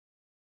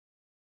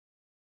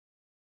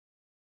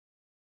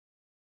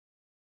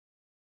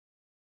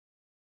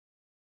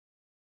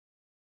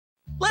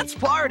Let's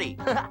party!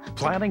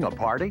 Planning a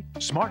party?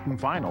 Smart &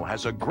 Final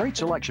has a great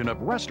selection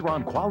of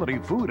restaurant-quality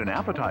food and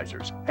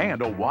appetizers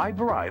and a wide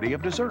variety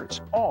of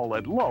desserts, all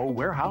at low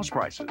warehouse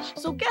prices.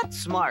 So get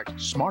smart.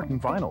 Smart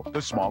 & Final,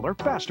 the smaller,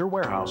 faster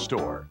warehouse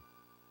store.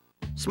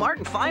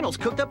 Smart & Final's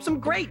cooked up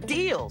some great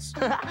deals.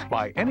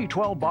 Buy any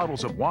 12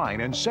 bottles of wine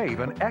and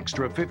save an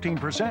extra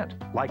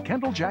 15%. Like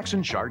Kendall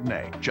Jackson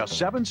Chardonnay,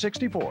 just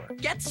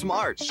 $7.64. Get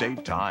smart.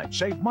 Save time,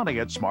 save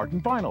money at Smart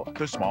 & Final,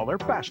 the smaller,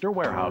 faster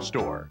warehouse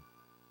store.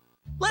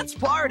 Let's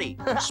party!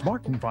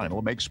 Smart &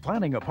 Final makes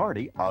planning a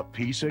party a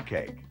piece of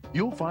cake.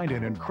 You'll find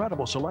an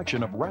incredible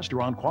selection of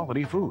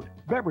restaurant-quality food,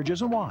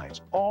 beverages, and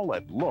wines, all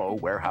at low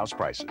warehouse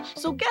prices.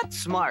 So get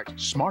smart.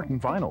 Smart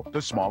 & Final,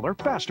 the smaller,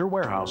 faster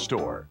warehouse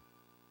store.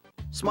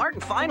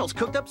 Smart & Final's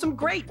cooked up some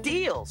great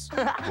deals.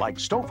 Like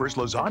Stouffer's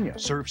lasagna,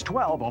 serves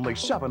 12, only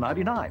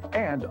 $7.99.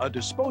 And a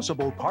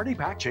disposable party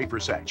pack chafer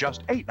set,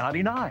 just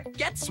 $8.99.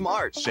 Get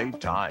smart. Save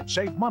time,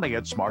 save money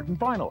at Smart &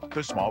 Final,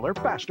 the smaller,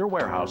 faster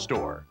warehouse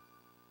store.